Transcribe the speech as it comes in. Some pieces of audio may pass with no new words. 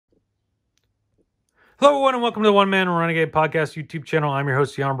Hello, everyone, and welcome to the One Man Renegade Podcast YouTube channel. I'm your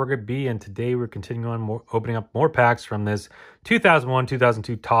host, Jan Burger B, and today we're continuing on opening up more packs from this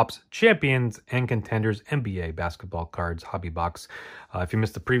 2001-2002 Topps Champions and Contenders NBA basketball cards hobby box. If you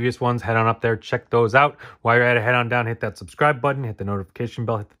missed the previous ones, head on up there, check those out. While you're at it, head on down, hit that subscribe button, hit the notification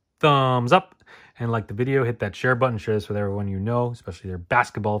bell, hit the thumbs up, and like the video, hit that share button, share this with everyone you know, especially their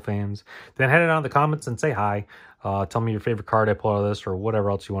basketball fans. Then head on to the comments and say hi. Tell me your favorite card I pulled out of this or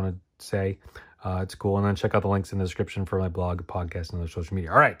whatever else you want to say. It's cool. And then check out the links in the description for my blog, podcast, and other social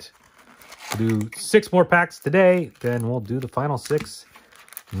media. All right. We'll do 6 more packs today. Then we'll do the final 6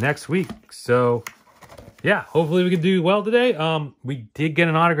 next week. So, yeah, hopefully we can do well today. We did get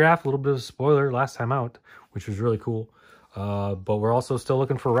an autograph, a little bit of a spoiler last time out, which was really cool. But we're also still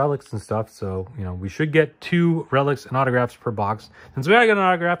looking for relics and stuff. So, you know, we should get 2 relics and autographs per box. Since we already got an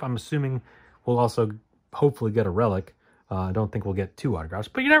autograph, I'm assuming we'll also hopefully get a relic. I don't think we'll get 2 autographs,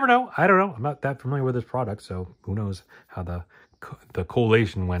 but you never know. I don't know. I'm not that familiar with this product, so who knows how the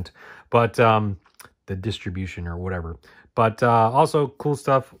collation went. But the distribution or whatever. But also cool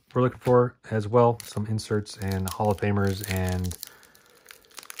stuff we're looking for as well. Some inserts and Hall of Famers and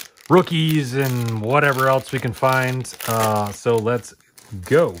rookies and whatever else we can find. So let's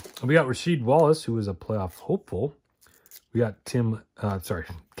go. We got Rasheed Wallace, who is a playoff hopeful. We got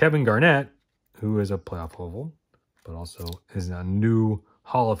Kevin Garnett, who is a playoff hopeful, but also is a new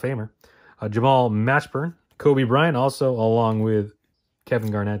Hall of Famer. Jamal Mashburn, Kobe Bryant, also along with Kevin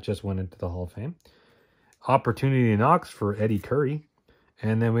Garnett, just went into the Hall of Fame. Opportunity Knocks for Eddie Curry.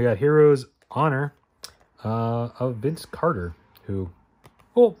 And then we got Heroes Honor of Vince Carter, who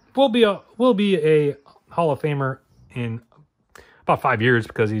will be a Hall of Famer in about 5 years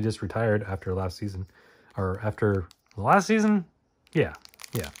because he just retired after last season. Or after the last season? Yeah.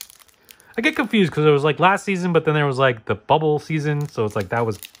 I get confused because it was like last season, but then there was like the bubble season. So it's like that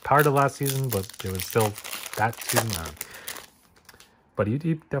was part of last season, but it was still that season. I don't know. But he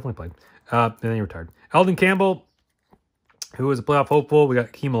definitely played. And then he retired. Eldon Campbell, who was a playoff hopeful. We got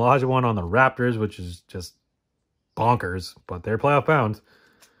Hakeem Olajuwon on the Raptors, which is just bonkers, but they're playoff bound.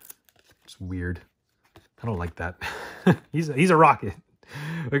 It's weird. I don't like that. he's a rocket.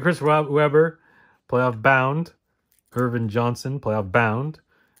 Like Chris Webber, playoff bound. Irvin Johnson, playoff bound.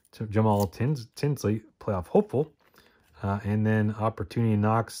 Jamal Tinsley, playoff hopeful. And then Opportunity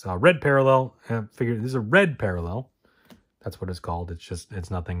Knocks, red parallel. I figured this is a red parallel. That's what it's called.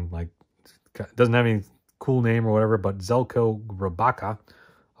 It's nothing like, it doesn't have any cool name or whatever, but Zelko Rabaka,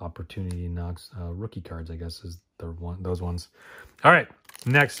 Opportunity Knocks, rookie cards, I guess, is those ones. All right,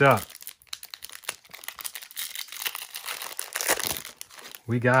 next up.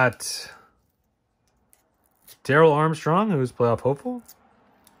 We got Darrell Armstrong, who's playoff hopeful.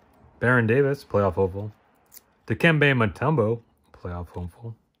 Baron Davis, playoff hopeful. Dikembe Mutombo, playoff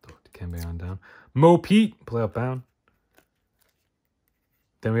hopeful. Throw Dikembe on down. Mo Pete, playoff bound.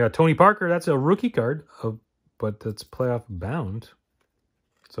 Then we got Tony Parker. That's a rookie card, but that's playoff bound.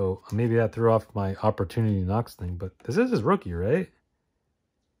 So maybe that threw off my Opportunity Knocks thing, but this is his rookie, right?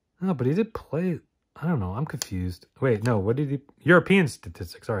 No, but he did play. I don't know. I'm confused. Wait, no. What did he? European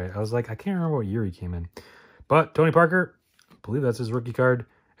statistics. All right. I was like, I can't remember what year he came in. But Tony Parker, I believe that's his rookie card.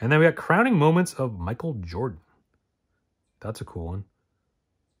 And then we got crowning moments of Michael Jordan. That's a cool one.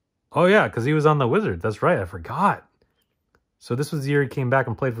 Oh, yeah, because he was on the Wizards. That's right. I forgot. So this was the year he came back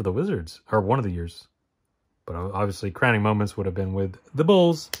and played for the Wizards. Or one of the years. But obviously, crowning moments would have been with the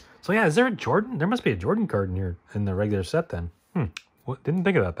Bulls. So, yeah, is there a Jordan? There must be a Jordan card in here in the regular set then. Didn't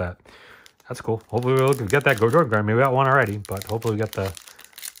think about that. That's cool. Hopefully we'll get that Jordan card. Maybe we got one already. But hopefully we got the...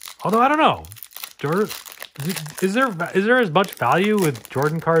 Although, I don't know. Jordan... Is there as much value with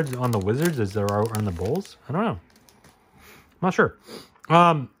Jordan cards on the Wizards as there are on the Bulls? I don't know. I'm not sure.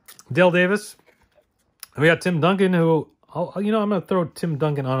 Dale Davis. We got Tim Duncan, who, I'm going to throw Tim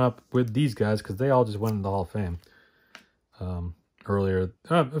Duncan on up with these guys because they all just went into the Hall of Fame earlier,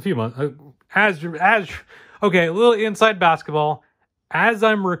 a few months. Okay, a little inside basketball. As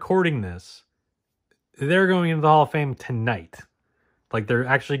I'm recording this, they're going into the Hall of Fame tonight. Like, they're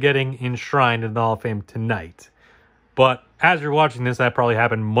actually getting enshrined in the Hall of Fame tonight. But as you're watching this, that probably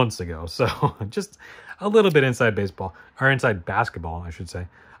happened months ago. So, just a little bit inside baseball. Or inside basketball, I should say.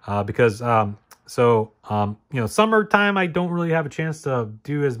 Because, summertime, I don't really have a chance to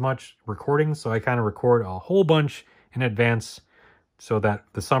do as much recording. So, I kind of record a whole bunch in advance. So that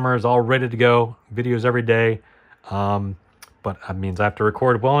the summer is all ready to go. Videos every day. But that means I have to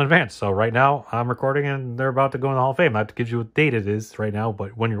record well in advance. So right now, I'm recording and they're about to go in the Hall of Fame. I have to give you what date it is right now.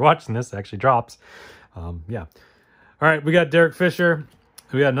 But when you're watching this, it actually drops. Yeah. All right, we got Derek Fisher.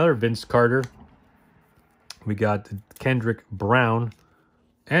 We got another Vince Carter. We got Kendrick Brown.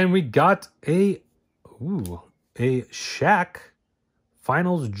 And we got a Ooh, a Shaq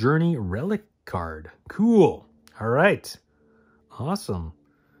Finals Journey Relic card. Cool. All right. Awesome.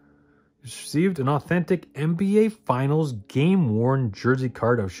 Received an authentic NBA Finals game-worn jersey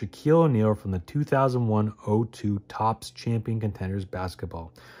card of Shaquille O'Neal from the 2001-02 Topps Champion Contenders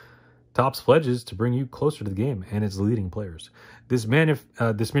basketball. Topps pledges to bring you closer to the game and its leading players. This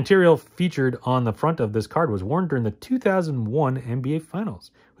material featured on the front of this card was worn during the 2001 NBA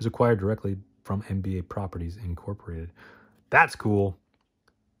Finals. It was acquired directly from NBA Properties Incorporated. That's cool.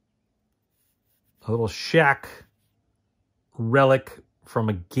 A little Shaq relic from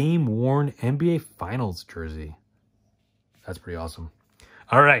a game-worn NBA Finals jersey. That's pretty awesome.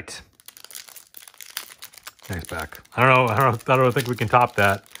 All right. Next pack. I don't think we can top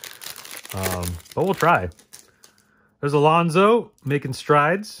that. But we'll try. There's Alonzo making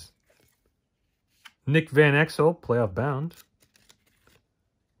strides. Nick Van Exel, playoff bound.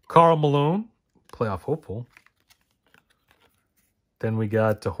 Karl Malone, playoff hopeful. Then we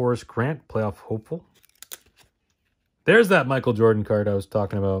got Horace Grant, playoff hopeful. There's that Michael Jordan card I was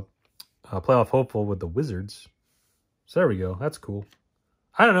talking about. Playoff hopeful with the Wizards. So there we go. That's cool.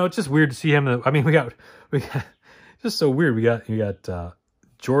 I don't know. It's just weird to see him. I mean, we got just so weird. We got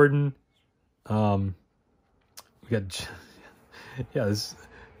Jordan. We got this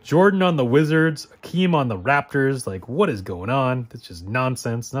Jordan on the Wizards, Akeem on the Raptors. Like, what is going on? It's just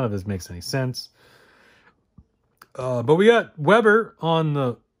nonsense. None of this makes any sense. But we got Weber on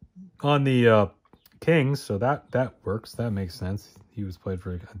the Kings, so that works. That makes sense. He was played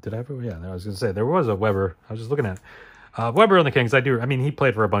for. Did I ever? Yeah, I was gonna say there was a Weber. I was just looking at Weber on the Kings. I mean, he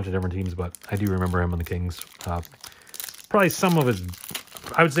played for a bunch of different teams, but I do remember him on the Kings. Probably some of his,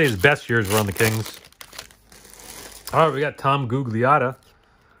 I would say, his best years were on the Kings. All right, we got Tom Gugliotta,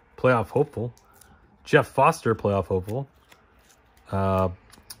 playoff hopeful. Jeff Foster, playoff hopeful.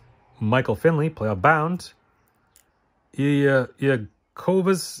 Michael Finley, playoff bound.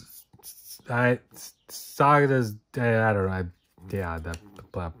 Kovas, I don't know. That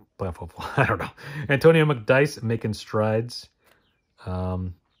playoff hopeful. I don't know. Antonio McDyess making strides.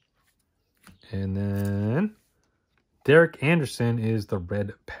 And then Derek Anderson is the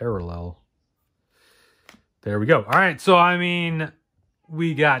red parallel. There we go. All right. So, I mean,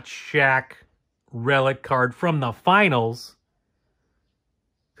 we got Shaq relic card from the finals.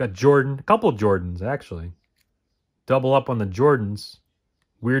 Got Jordan. A couple of Jordans, actually. Double up on the Jordans.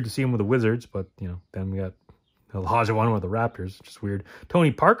 Weird to see him with the Wizards, but, you know, then we got Elijah one with the Raptors. Just weird.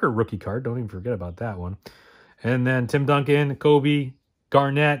 Tony Parker rookie card. Don't even forget about that one. And then Tim Duncan, Kobe,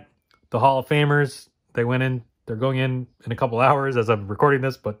 Garnett, the Hall of Famers. They went in. They're going in a couple hours as I'm recording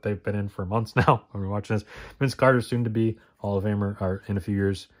this, but they've been in for months now when we're watching this. Vince Carter soon to be Hall of Famer or in a few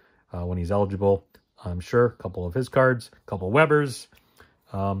years when he's eligible, I'm sure. A couple of his cards, a couple of Webers.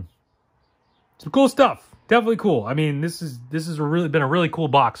 Some cool stuff. Definitely cool. I mean, this has been a really cool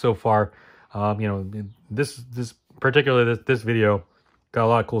box so far. You know, this video got a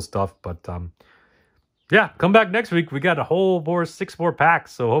lot of cool stuff, but yeah, come back next week. We got a whole 6 more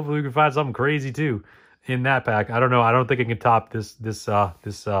packs, so hopefully we can find something crazy too in that pack. I don't know. I don't think it can top this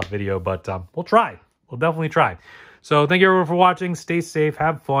video, but we'll try. We'll definitely try. So thank you everyone for watching. Stay safe.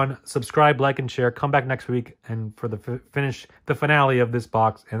 Have fun. Subscribe, like, and share. Come back next week and for the finale of this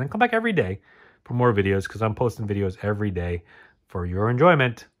box, and then come back every day for more videos because I'm posting videos every day for your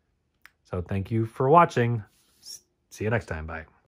enjoyment. So thank you for watching. See you next time. Bye.